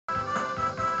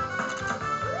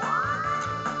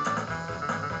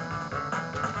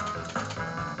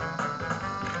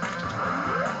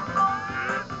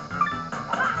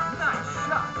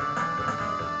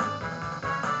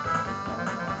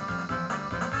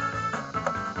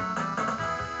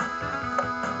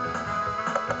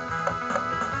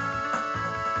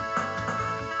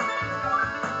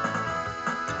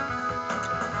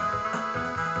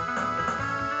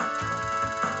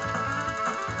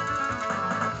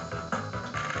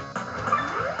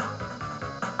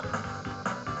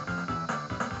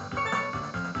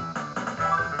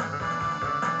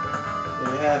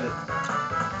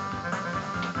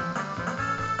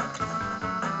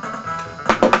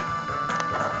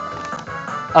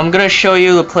I'm gonna show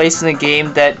you the place in the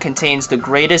game that contains the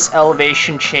greatest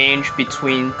elevation change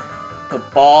between the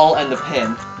ball and the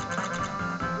pin.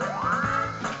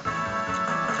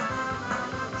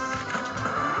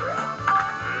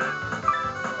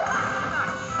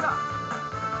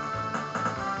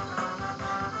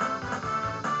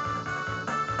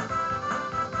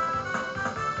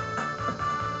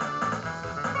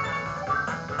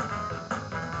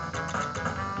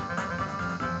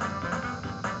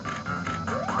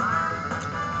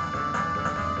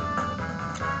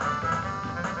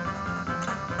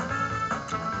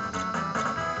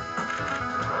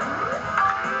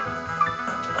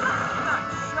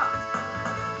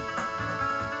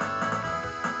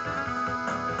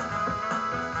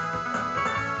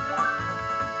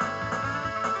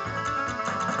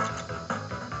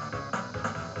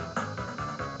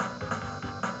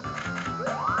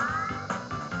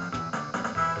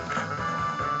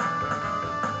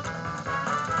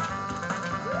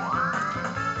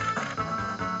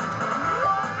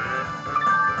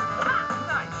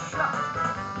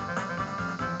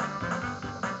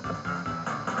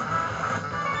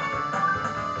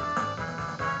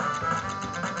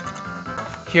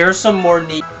 Here are some more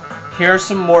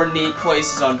neat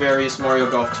places on various Mario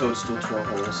Golf Toadstool Tour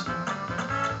holes.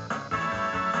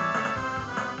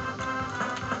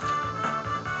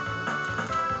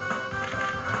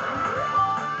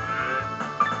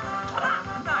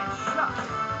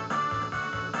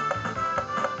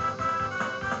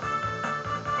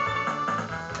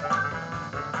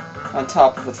 On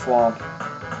top of the thwomp.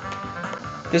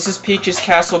 This is Peach's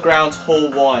Castle Grounds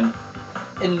Hole 1.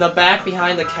 In the back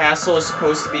behind the castle is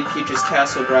supposed to be Peach's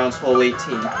Castle Grounds Hole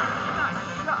 18.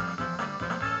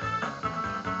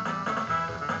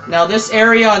 Now this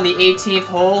area on the 18th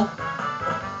hole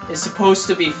is supposed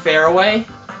to be fairway,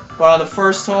 but on the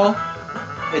first hole,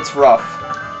 it's rough.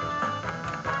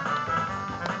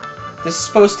 This is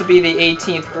supposed to be the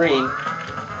 18th green.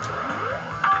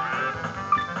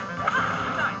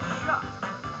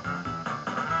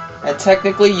 And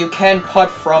technically you can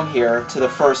putt from here to the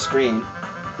first green.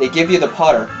 They give you the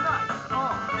putter.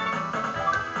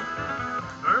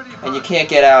 And you can't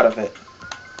get out of it.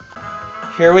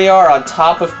 Here we are on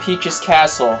top of Peach's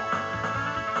Castle.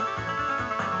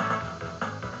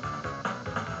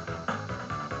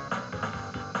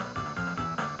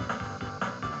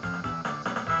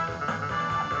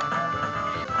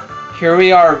 Here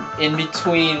we are in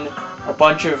between a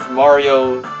bunch of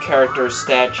Mario character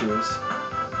statues.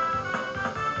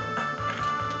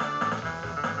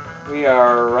 We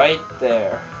are right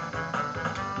there.